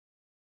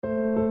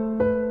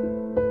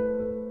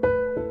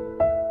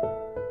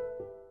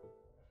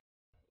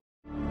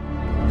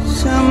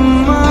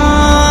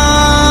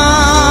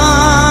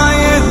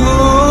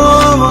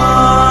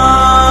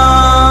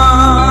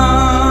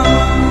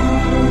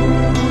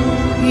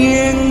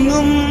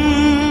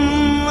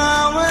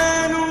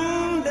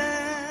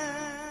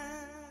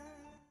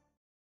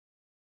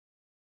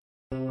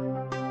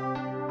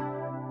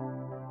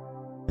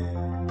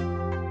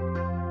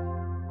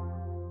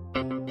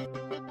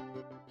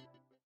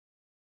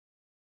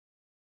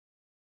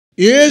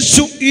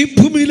യേശു ഈ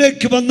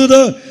ഭൂമിയിലേക്ക്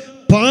വന്നത്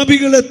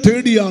പാപികളെ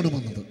തേടിയാണ്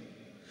വന്നത്.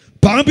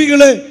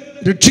 പാപികളെ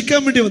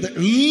രക്ഷിക്കാൻ വേണ്ടി വന്നത്.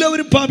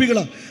 എല്ലാവരും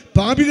പാപികളാ.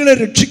 പാപികളെ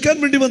രക്ഷിക്കാൻ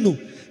വേണ്ടി വന്നു.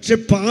 പക്ഷെ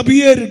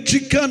പാപിയെ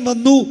രക്ഷിക്കാൻ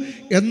വന്നു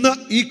എന്ന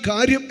ഈ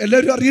കാര്യം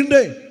എല്ലാവരും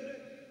അറിയണ്ടേ?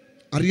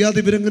 അറിയാതെ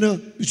ഇവരെങ്ങനെ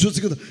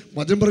വിശ്വസിക്കുന്നത്?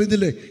 വചനം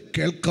പറയുന്നില്ലേ,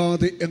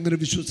 കേൾക്കാതെ എങ്ങനെ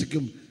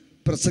വിശ്വസിക്കും,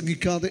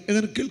 പ്രസംഗിക്കാതെ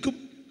എങ്ങനെ കേൾക്കും?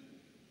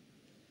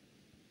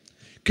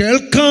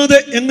 കേൾക്കാതെ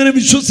എങ്ങനെ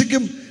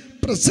വിശ്വസിക്കും,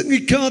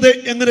 പ്രസംഗിക്കാതെ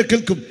എങ്ങനെ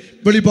കേൾക്കും?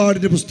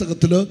 വെളിപാടിൻ്റെ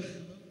പുസ്തകത്തിൽ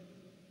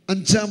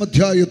 5-ാം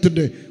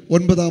അധ്യായത്തിൻ്റെ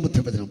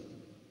 9-ാമത്തെ വചനം.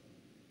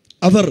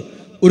 അവർ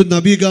ഒരു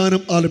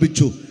നവീഗാനം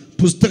ആലപിച്ചു.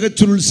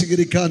 പുസ്തകച്ചുരുൾ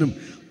സ്വീകരിക്കാനും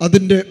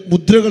അതിൻ്റെ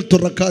മുദ്രകൾ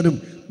തുറക്കാനും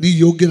നീ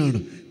യോഗ്യനാണ്.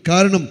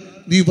 കാരണം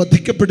നീ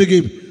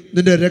വധിക്കപ്പെടുകയും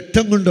നിന്റെ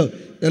രക്തം കൊണ്ട്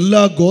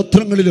എല്ലാ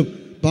ഗോത്രങ്ങളിലും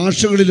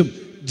ഭാഷകളിലും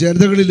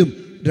ജനതകളിലും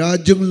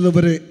രാജ്യങ്ങളിലും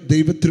വരെ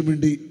ദൈവത്തിനു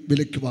വേണ്ടി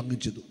വിലയ്ക്ക്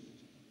വാങ്ങിച്ചതു.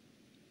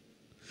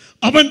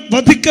 അവൻ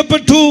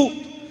വധിക്കപ്പെട്ടു.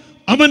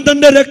 അവൻ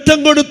തൻ്റെ രക്തം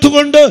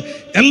കൊടുത്തുകൊണ്ട്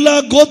എല്ലാ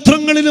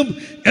ഗോത്രങ്ങളിലും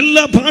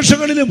എല്ലാ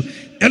ഭാഷകളിലും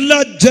എല്ലാ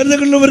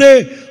ജനതകളിലും വരെ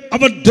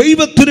അവൻ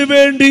ദൈവത്തിനു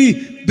വേണ്ടി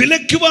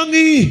വിലയ്ക്ക്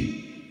വാങ്ങി.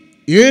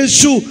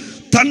 യേശു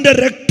തൻ്റെ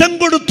രക്തം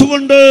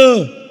കൊടുത്തുകൊണ്ട്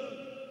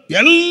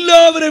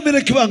എല്ലാവരെയും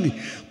വിലയ്ക്ക് വാങ്ങി.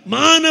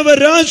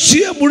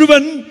 മാനവരാശിയെ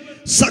മുഴുവൻ,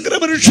 സകല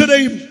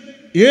മനുഷ്യരെയും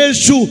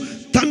യേശു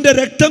തൻ്റെ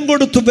രക്തം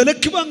കൊടുത്ത്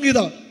വിലയ്ക്ക്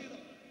വാങ്ങിയതാ.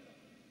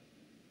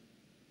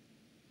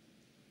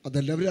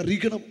 അതെല്ലാവരും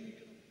അറിയിക്കണം.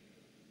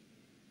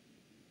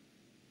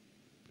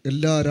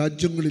 എല്ലാ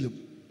രാജ്യങ്ങളിലും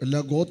എല്ലാ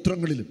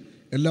ഗോത്രങ്ങളിലും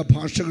എല്ലാ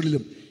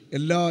ഭാഷകളിലും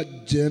എല്ലാ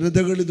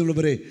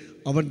ജനതകളിലുള്ളവരെ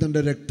അവൻ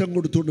തൻ്റെ രക്തം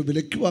കൊടുത്തുകൊണ്ട്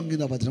വിലയ്ക്ക്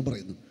വാങ്ങിയെന്ന വചനം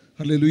പറയുന്നു.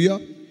 ഹല്ലേലൂയ.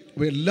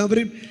 അപ്പോൾ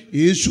എല്ലാവരെയും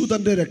യേശു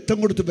തൻ്റെ രക്തം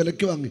കൊടുത്ത്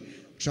വിലയ്ക്ക് വാങ്ങി.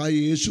 പക്ഷെ ആ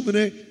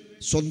യേശുവിനെ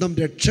സ്വന്തം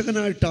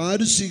രക്ഷകനായിട്ട്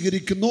ആര്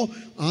സ്വീകരിക്കുന്നോ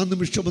ആ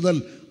നിമിഷം മുതൽ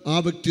ആ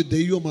വ്യക്തി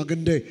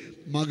ദൈവമകൻ്റെ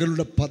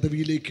മകളുടെ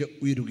പദവിയിലേക്ക്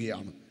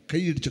ഉയരുകയാണ്.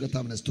 കൈയിടിച്ച്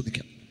കർത്താവിനെ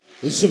സ്തുതിക്കാം.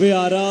 യേശുവേ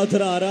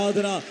ആരാധന,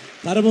 ആരാധന.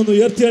 കരമൊന്ന്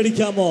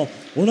ഉയർത്തിയടിക്കാമോ?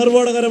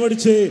 ഉണർവോടെ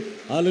കരമടിച്ച്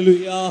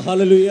ഹല്ലേലൂയ,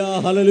 ഹല്ലേലൂയ,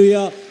 ഹല്ലേലൂയ.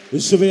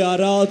 യേശുവേ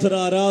ആരാധന,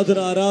 ആരാധന,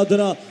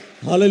 ആരാധന.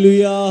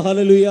 Hallelujah,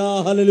 hallelujah,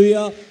 hallelujah.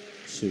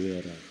 യേശുവേ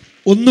ആരാധന.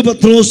 1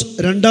 പത്രോസ്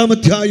 2-ാം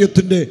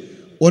അധ്യായത്തിൻ്റെ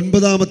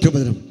 9-ാമത്തെ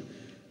വചനം.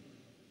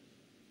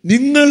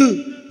 നിങ്ങൾ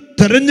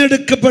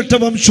തെരഞ്ഞെടുക്കപ്പെട്ട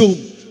വംശവും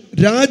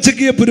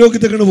രാജകീയ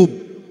പുരോഹിതഗണവും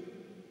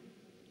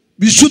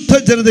വിശുദ്ധ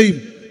ജനതയും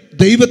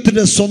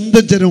ദൈവത്തിൻ്റെ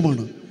സ്വന്തം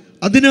ജനവുമാണ്.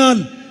 അതിനാൽ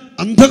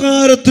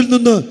അന്ധകാരത്തിൽ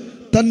നിന്ന്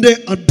തൻ്റെ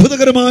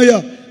അത്ഭുതകരമായ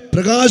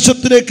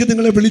പ്രകാശത്തിലേക്ക്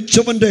നിങ്ങളെ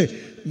വിളിച്ചവൻ്റെ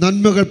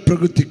നന്മകൾ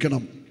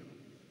പ്രകീർത്തിക്കണം.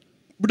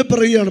 ഇവിടെ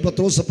പറയുകയാണ്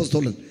പത്രോസ്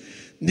അപ്പോസ്തലൻ,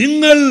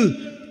 നിങ്ങൾ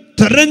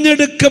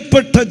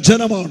തെരഞ്ഞെടുക്കപ്പെട്ട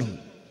ജനമാണ്.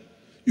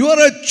 You are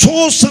A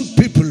chosen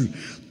people.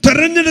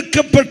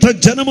 തെരഞ്ഞെടുക്കപ്പെട്ട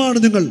ജനമാണ്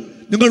നിങ്ങൾ.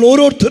 നിങ്ങൾ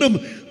ഓരോരുത്തരും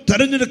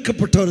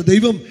തെരഞ്ഞെടുക്കപ്പെട്ടവർ.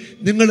 ദൈവം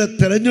നിങ്ങളെ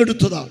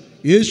തെരഞ്ഞെടുത്തതാണ്.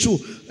 യേശു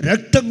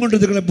രക്തം കൊണ്ട്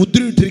നിങ്ങളെ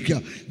മുദ്രയിട്ടിരിക്കുക.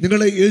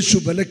 നിങ്ങളെ യേശു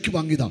വിലയ്ക്ക്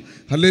വാങ്ങിയതാ.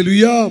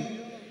 Hallelujah,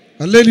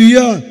 hallelujah,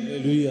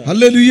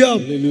 hallelujah.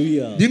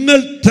 നിങ്ങൾ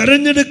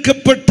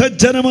തെരഞ്ഞെടുക്കപ്പെട്ട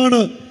ജനമാണ്,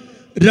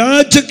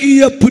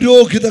 രാജകീയ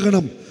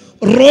പുരോഹിതഗണം,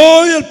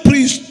 റോയൽ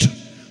പ്രീസ്റ്റ്.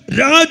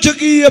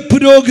 രാജകീയ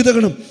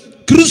പുരോഹിതഗണം.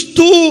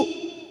 ക്രിസ്തു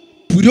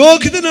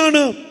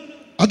പുരോഹിതനാണ്.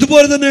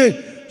 അതുപോലെ തന്നെ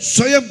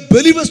സ്വയം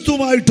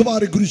ബലിവസ്തുവായിട്ട്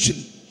മാറി കുരിശിൽ.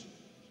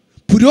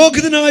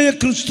 പുരോഹിതനായ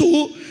ക്രിസ്തു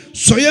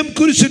സ്വയം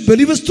കുരിശിൽ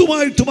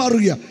ബലിവസ്തുവായിട്ട്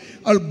മാറുക.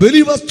 ആ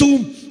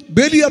ബലിവസ്തുവും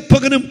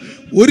ബലിയർപ്പകനും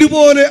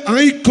ഒരുപോലെ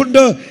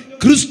ആയിക്കൊണ്ട്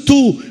ക്രിസ്തു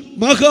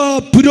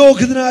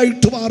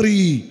മഹാപുരോഹിതനായിട്ട് മാറി.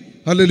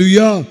 Hallelujah,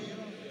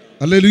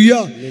 hallelujah.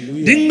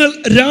 നിങ്ങൾ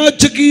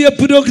രാജകീയ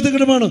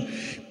പുരോഹിതഗണമാണ്.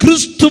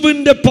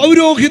 ക്രിസ്തുവിൻ്റെ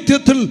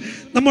പൗരോഹിത്യത്തിൽ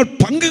നമ്മൾ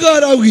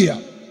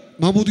പങ്കുകാരാവുകയാണ്.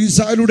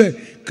 മാമോദീസായിലൂടെ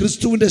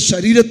ക്രിസ്തുവിൻ്റെ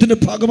ശരീരത്തിൻ്റെ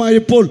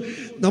ഭാഗമായപ്പോൾ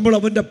നമ്മൾ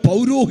അവൻ്റെ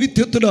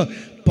പൗരോഹിത്യത്തിന്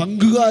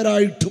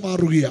പങ്കുകാരായിട്ട്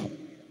മാറുകയാണ്.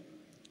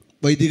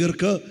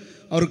 വൈദികർക്ക്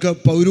അവർക്ക്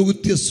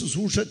പൗരോഹിത്യ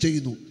ശുശ്രൂഷ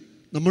ചെയ്യുന്നു.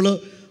 നമ്മൾ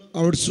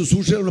അവിടെ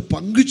ശുശ്രൂഷ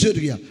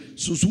പങ്കുചേരുക.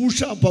 ശുശ്രൂഷ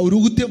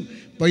പൗരോഹിത്യം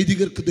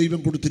വൈദികർക്ക് ദൈവം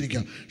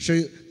കൊടുത്തിരിക്കുക. പക്ഷേ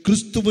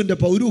ക്രിസ്തുവിൻ്റെ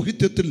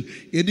പൗരോഹിത്യത്തിൽ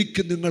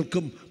എനിക്ക്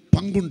നിങ്ങൾക്കും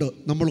പങ്കുണ്ട്.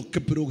 നമ്മളൊക്കെ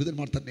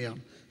പുരോഹിതന്മാർ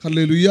തന്നെയാണ്.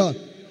 Hallelujah,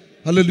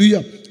 hallelujah.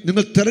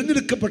 നിങ്ങൾ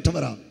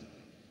തെരഞ്ഞെടുക്കപ്പെട്ടവരാ,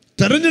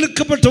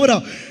 തെരഞ്ഞെടുക്കപ്പെട്ടവരാ.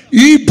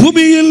 ഈ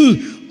ഭൂമിയിൽ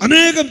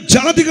അനേകം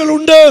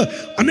ജാതികളുണ്ട്,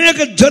 അനേക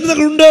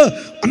ജനതകളുണ്ട്,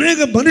 അനേക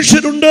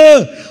മനുഷ്യരുണ്ട്.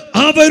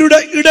 അവരുടെ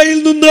ഇടയിൽ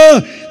നിന്ന്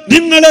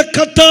നിങ്ങളെ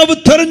കർത്താവ്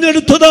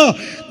തെരഞ്ഞെടുത്തതാ.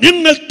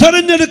 നിങ്ങൾ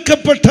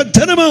തെരഞ്ഞെടുക്കപ്പെട്ട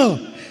ജനമാ.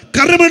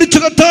 കരമടിച്ച്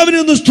കർത്താവിനെ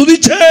ഒന്ന്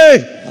സ്തുതിച്ചേ.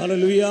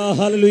 Hallelujah,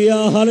 hallelujah,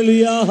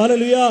 hallelujah,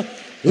 hallelujah.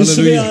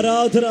 യേശുവേ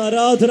ആരാധന,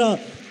 ആരാധന.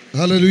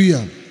 ഹല്ലേലൂയ.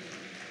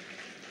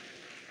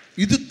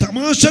 ഇത്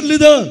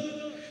തമാശല്ലിത്.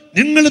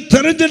 നിങ്ങൾ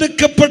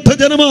തെരഞ്ഞെടുക്കപ്പെട്ട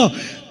ജനമാ.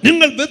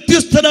 നിങ്ങൾ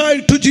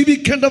വ്യത്യസ്തരായിട്ട്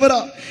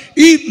ജീവിക്കേണ്ടവരാ.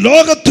 ഈ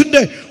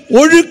ലോകത്തിന്റെ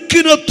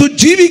ഒഴുക്കിനൊത്തു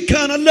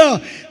ജീവിക്കാനല്ല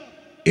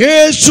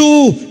യേശു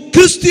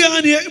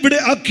ക്രിസ്ത്യാനിയെ ഇവിടെ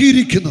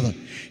ആക്കിയിരിക്കുന്നത്.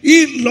 ഈ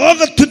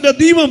ലോകത്തിന്റെ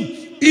നിയമം,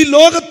 ഈ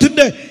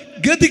ലോകത്തിന്റെ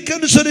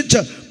ഗതിക്കനുസരിച്ച്,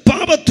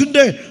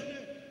 പാപത്തിന്റെ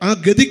ആ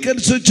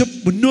ഗതിക്കനുസരിച്ച്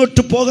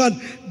മുന്നോട്ട് പോകാൻ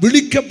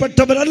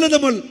വിളിക്കപ്പെട്ടവരല്ല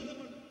നമ്മൾ.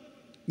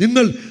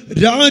 നിങ്ങൾ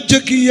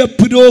രാജകീയ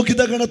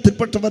പുരോഹിത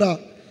ഗണത്തിൽപ്പെട്ടവരാ.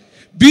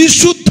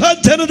 വിശുദ്ധ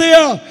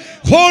ജനതയാ,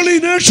 ഹോളി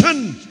നേഷൻ.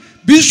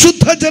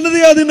 വിശുദ്ധ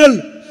ജനതയാ നിങ്ങൾ.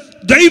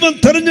 ദൈവം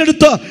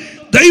തെരഞ്ഞെടുത്ത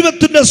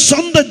ദൈവത്തിന്റെ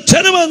സ്വന്തം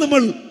ജനമാണ്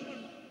നമ്മൾ.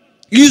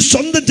 ഈ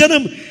സ്വന്തം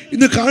ജനം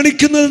ഇന്ന്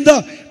കാണിക്കുന്നത് എന്താ?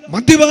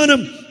 മദ്യപാനം,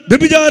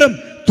 വ്യഭിചാരം,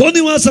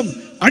 തോന്നിവാസം,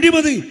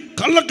 അഴിമതി,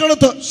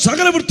 കള്ളക്കടത്ത്,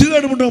 സകല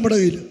വൃത്തികേടുമുണ്ട് നമ്മുടെ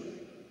കയ്യിൽ.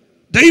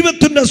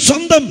 ദൈവത്തിന്റെ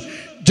സ്വന്തം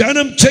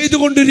ജനം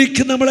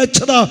ചെയ്തുകൊണ്ടിരിക്കുന്ന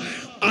മ്ലേച്ഛത.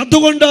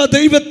 അതുകൊണ്ടാ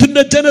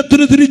ദൈവത്തിന്റെ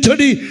ജനത്തിന്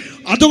തിരിച്ചടി.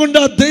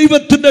 അതുകൊണ്ടാ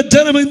ദൈവത്തിന്റെ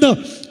ജനം ഇന്ന്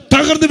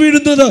തകർന്നു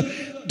വീഴുന്നത്.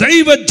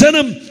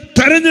 ദൈവജനം,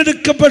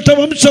 തെരഞ്ഞെടുക്കപ്പെട്ട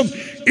വംശം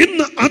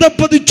ഇന്ന്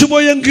അധപ്പതിച്ചു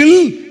പോയെങ്കിൽ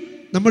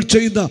നമ്മൾ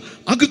ചെയ്യുന്ന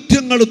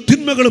അകൃത്യങ്ങളും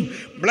തിന്മകളും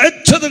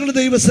മ്ലേച്ഛതകളും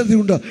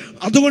ദൈവസന്നിധിയുണ്ട്.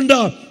 അതുകൊണ്ടാ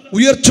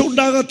ഉയർച്ച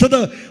ഉണ്ടാകാത്തത്,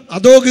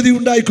 അധോഗതി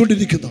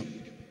ഉണ്ടായിക്കൊണ്ടിരിക്കുന്നത്.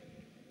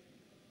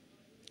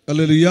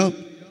 Hallelujah,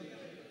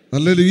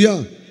 hallelujah.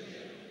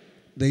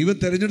 ദൈവം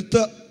തിരഞ്ഞെടുത്ത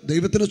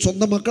ദൈവത്തിൻ്റെ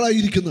സ്വന്തം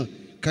മക്കളായിരിക്കുന്ന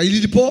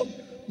കയ്യിലിരിപ്പോ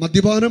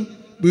മദ്യപാനം,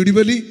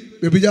 വീടിവലി,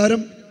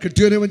 വ്യഭിചാരം,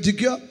 കെട്ടിയവനെ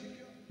വഞ്ചിക്കുക,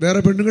 വേറെ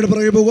പെണ്ണുങ്ങളുടെ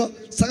പുറകെ പോവുക,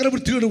 സകല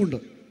വൃത്തികേടുമുണ്ട്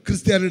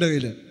ക്രിസ്ത്യാനിയുടെ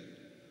കയ്യിൽ.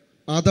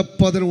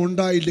 അധപ്പതനം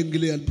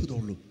ഉണ്ടായില്ലെങ്കിലേ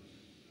അത്ഭുതമുള്ളൂ.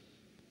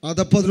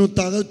 അധപ്പതനവും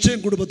തകർച്ചയും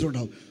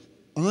കുടുംബത്തിലുണ്ടാവും.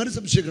 ആരും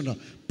സംശയിക്കണ്ട.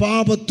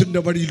 പാപത്തിൻ്റെ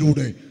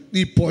വഴിയിലൂടെ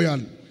നീ പോയാൽ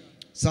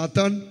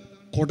സാത്താൻ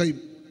കൊടയും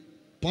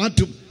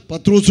പാറ്റും.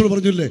 പത്രോസിനോട്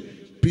പറഞ്ഞില്ലേ,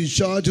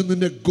 പിശാച്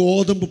നിന്നെ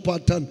ഗോതമ്പ്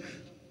പാറ്റാൻ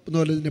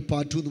എന്നല്ല നിന്നെ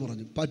പാറ്റു എന്ന്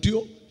പറഞ്ഞു.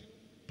 പാറ്റിയോ?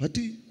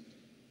 പറ്റി.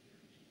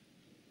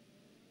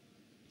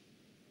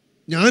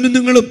 ഞാനും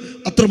നിങ്ങളും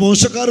അത്ര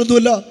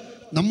മോശക്കാരൊന്നുമല്ല.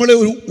 നമ്മളെ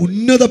ഒരു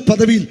ഉന്നത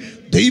പദവിയിൽ,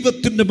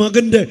 ദൈവത്തിൻ്റെ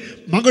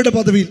മകളുടെ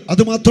പദവിയിൽ,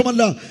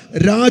 അതുമാത്രമല്ല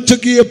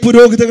രാജകീയ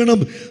പുരോഹിതഗണം,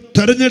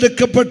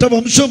 തെരഞ്ഞെടുക്കപ്പെട്ട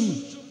വംശം,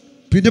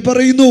 പിന്നെ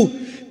പറയുന്നു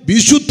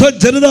വിശുദ്ധ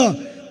ജനത,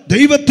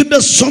 ദൈവത്തിൻ്റെ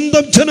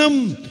സ്വന്തം ജനം.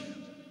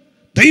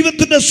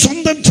 ദൈവത്തിൻ്റെ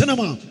സ്വന്തം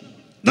ജനമാ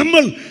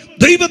നമ്മൾ.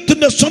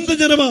 ദൈവത്തിൻ്റെ സ്വന്തം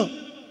ജനമാ.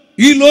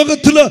 ഈ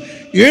ലോകത്തിൽ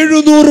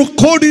 700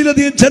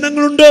 കോടിയിലധികം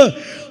ജനങ്ങളുണ്ട്.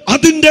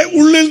 അതിൻ്റെ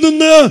ഉള്ളിൽ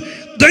നിന്ന്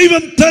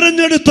ദൈവം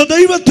തെരഞ്ഞെടുത്ത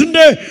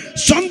ദൈവത്തിൻ്റെ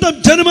സ്വന്തം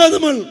ജനമാ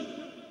നമ്മൾ.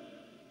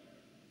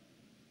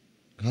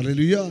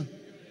 ഹല്ലേലൂയ.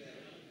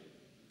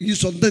 ഈ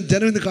സ്വന്തം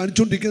ജനം എന്ന്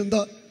കാണിച്ചുകൊണ്ടിരിക്കുന്നത്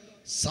എന്താ?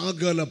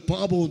 സകല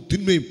പാപവും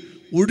തിന്മയും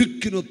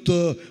ഒഴുക്കിനൊത്ത്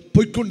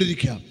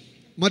പോയിക്കൊണ്ടിരിക്കുക.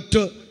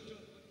 മറ്റ്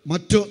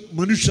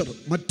മനുഷ്യർ,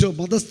 മറ്റ്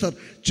മതസ്ഥർ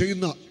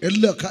ചെയ്യുന്ന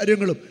എല്ലാ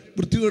കാര്യങ്ങളും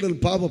വൃത്തികേടും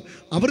പാപം.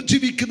 അവർ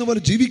ജീവിക്കുന്ന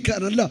പോലെ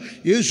ജീവിക്കാനല്ല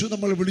യേശു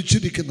നമ്മളെ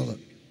വിളിച്ചിരിക്കുന്നത്.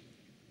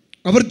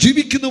 അവർ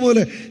ജീവിക്കുന്ന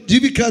പോലെ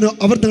ജീവിക്കാനോ,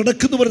 അവർ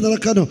നടക്കുന്ന പോലെ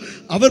നടക്കാനോ,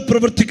 അവർ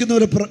പ്രവർത്തിക്കുന്ന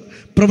പോലെ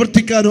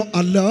പ്രവർത്തിക്കാനോ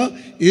അല്ല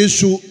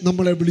യേശു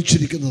നമ്മളെ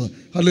വിളിച്ചിരിക്കുന്നത്.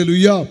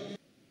 ഹല്ലേലൂയ.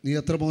 നീ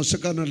അത്ര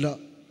മോശക്കാരനല്ല.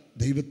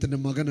 ദൈവത്തിൻ്റെ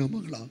മകനാ,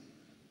 മകളാ.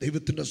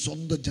 ദൈവത്തിൻ്റെ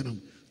സ്വന്തം ജനം,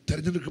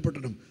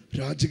 തിരഞ്ഞെടുക്കപ്പെടണം,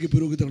 രാജകീയ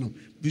പുരോഹിതണം,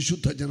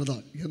 വിശുദ്ധ ജനത.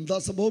 എന്താ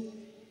സംഭവം?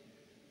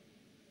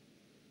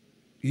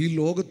 ഈ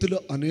ലോകത്തിൽ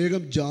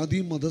അനേകം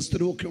ജാതിയും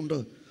മതസ്ഥരും ഒക്കെ ഉണ്ട്.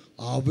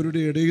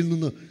 അവരുടെ ഇടയിൽ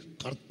നിന്ന്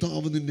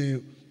കർത്താവ് നിന്നെ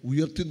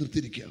ഉയർത്തി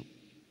നിർത്തിയിരിക്കുക.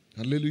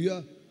 ഹല്ലേലൂയ.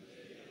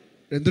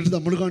 എന്നിട്ട്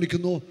നമ്മൾ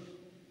കാണിക്കുന്നു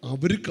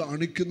അവർ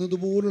കാണിക്കുന്നത്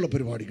പോലുള്ള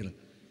പരിപാടികൾ.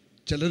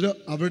 ചിലർ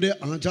അവരുടെ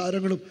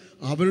ആചാരങ്ങളും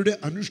അവരുടെ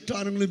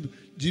അനുഷ്ഠാനങ്ങളും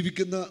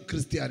ജീവിക്കുന്ന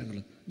ക്രിസ്ത്യാനികൾ,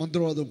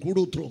 മന്ത്രവാദവും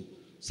കൂടൂത്രവും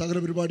സകല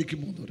പരിപാടിക്കും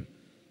പോകുന്നവർ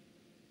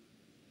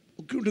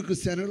ഒക്കെയുണ്ട്.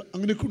 ക്രിസ്ത്യാനികൾ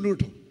അങ്ങനെയൊക്കെ ഉണ്ട്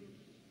കേട്ടോ.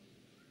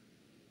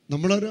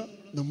 നമ്മളാരാ?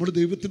 നമ്മൾ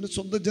ദൈവത്തിൻ്റെ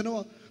സ്വന്തം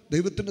ജനമാണ്,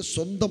 ദൈവത്തിൻ്റെ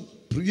സ്വന്തം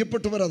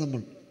പ്രിയപ്പെട്ടവരാ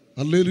നമ്മൾ.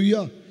 ഹല്ലേലൂയ.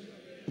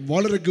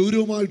 വളരെ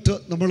ഗൗരവമായിട്ട്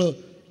നമ്മൾ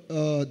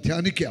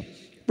ധ്യാനിക്കാം.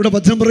 ഇവിടെ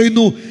വചനം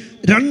പറയുന്നു,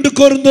 2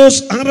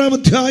 കൊരിന്തോസ് 6-ാം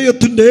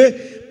അധ്യായത്തിൻ്റെ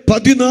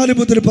 14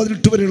 മുതൽ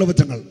 18 വരെയുള്ള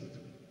വചനങ്ങൾ.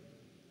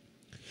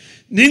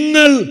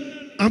 നിങ്ങൾ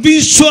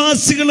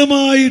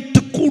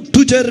അവിശ്വാസികളുമായിട്ട്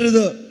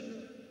കൂട്ടുചേരരുത്.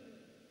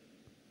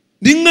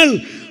 നിങ്ങൾ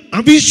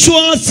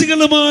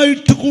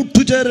അവിശ്വാസികളുമായിട്ട്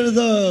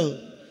കൂട്ടുചേരരുത്.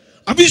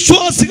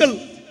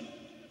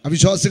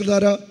 അവിശ്വാസികൾ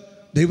ആരാ?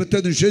 ദൈവത്തെ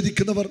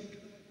നിഷേധിക്കുന്നവർ,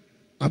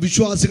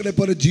 അവിശ്വാസികളെ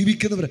പോലെ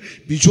ജീവിക്കുന്നവർ.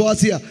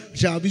 വിശ്വാസിയാ,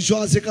 പക്ഷെ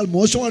അവിശ്വാസിയേക്കാൾ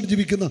മോശമായിട്ട്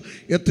ജീവിക്കുന്ന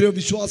എത്രയോ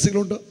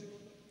വിശ്വാസികളുണ്ട്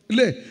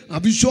ഇല്ലേ?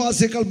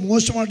 അവിശ്വാസിയേക്കാൾ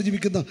മോശമായിട്ട്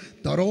ജീവിക്കുന്ന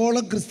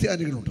ധാരാളം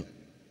ക്രിസ്ത്യാനികളുണ്ട്.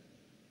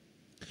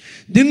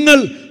 നിങ്ങൾ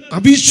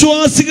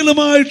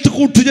അവിശ്വാസികളുമായിട്ട്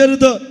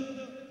കൂട്ടുചേരരുത്.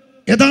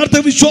 യഥാർത്ഥ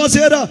വിശ്വാസി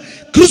ആരാ?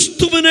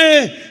 ക്രിസ്തുവിനെ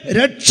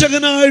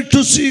രക്ഷകനായിട്ട്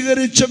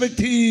സ്വീകരിച്ച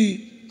വ്യക്തി,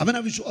 അവൻ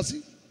അവിശ്വാസി.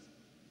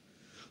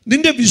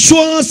 നിന്റെ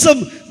വിശ്വാസം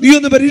നീ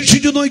ഒന്ന്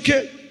പരീക്ഷിച്ചു നോക്കിയേ.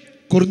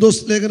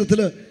 കൊരിന്തോസ് ലേഖനത്തിൽ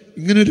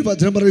ഇങ്ങനൊരു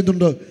വചനം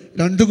പറയുന്നുണ്ട്.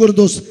 2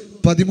 കൊരിന്തോസ്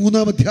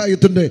 13-ാം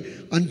അധ്യായത്തിൻ്റെ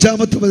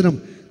 5-ാമത്തെ വചനം.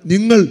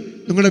 നിങ്ങൾ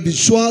നിങ്ങളുടെ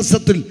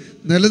വിശ്വാസത്തിൽ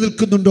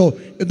നിലനിൽക്കുന്നുണ്ടോ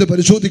എന്ന്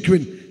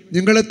പരിശോധിക്കുവിൻ.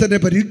 നിങ്ങളെ തന്നെ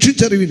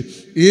പരീക്ഷിച്ചറിവിൻ.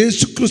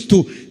 യേശു ക്രിസ്തു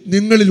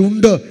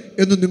നിങ്ങളിലുണ്ട്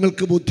എന്ന്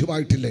നിങ്ങൾക്ക്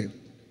ബോധ്യമായിട്ടില്ലേ?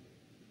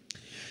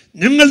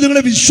 നിങ്ങൾ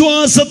നിങ്ങളുടെ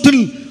വിശ്വാസത്തിൽ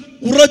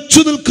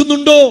ഉറച്ചു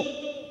നിൽക്കുന്നുണ്ടോ?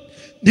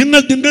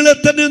 നിങ്ങൾ നിങ്ങളെ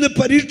തന്നെ ഒന്ന്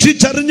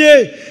പരീക്ഷിച്ചറിഞ്ഞേ.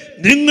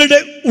 നിങ്ങളുടെ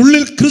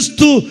ഉള്ളിൽ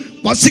ക്രിസ്തു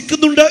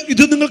വസിക്കുന്നുണ്ട്,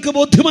 ഇത് നിങ്ങൾക്ക്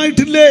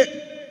ബോധ്യമായിട്ടില്ലേ?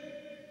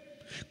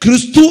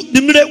 ക്രിസ്തു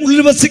നിങ്ങളുടെ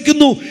ഉള്ളിൽ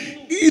വസിക്കുന്നു,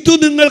 ഇത്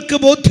നിങ്ങൾക്ക്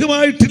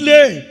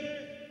ബോധ്യമായിട്ടില്ലേ?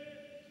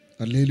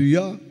 ഹല്ലേലൂയ.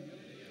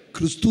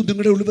 ക്രിസ്തു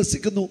നിങ്ങളുടെ ഉള്ളിൽ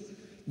വസിക്കുന്നു.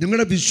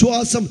 നിങ്ങളുടെ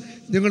വിശ്വാസം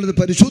നിങ്ങളിത്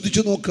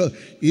പരിശോധിച്ച് നോക്ക്.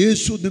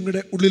 യേശു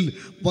നിങ്ങളുടെ ഉള്ളിൽ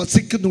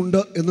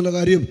വസിക്കുന്നുണ്ട് എന്നുള്ള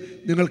കാര്യം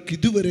നിങ്ങൾക്ക്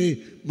ഇതുവരെ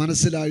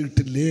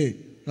മനസ്സിലായിട്ടില്ലേ?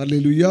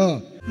 ഹല്ലേലൂയ.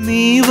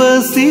 നീ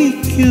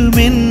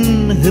വസിക്കുമെൻ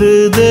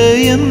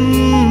ഹൃദയം,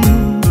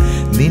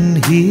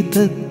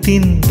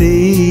 നിൻഹിതത്തിൻ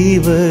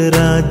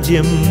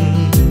ദൈവരാജ്യം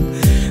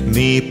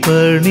നീ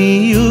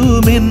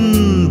പണിയുമെൻ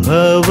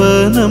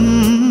ഭവനം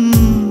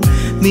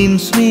നിൻ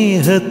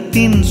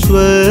സ്നേഹത്തിൻ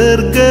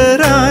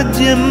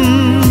സ്വർഗരാജ്യം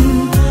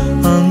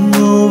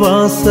അങ്ങു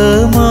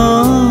വാസമായിടുമ്പോൾ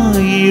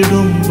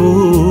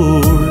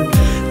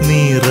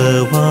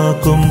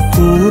നിറവാകും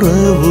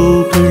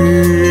കുറവുകൾ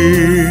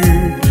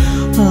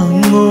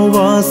അങ്ങു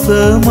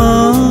വാസമായിടുമ്പോൾ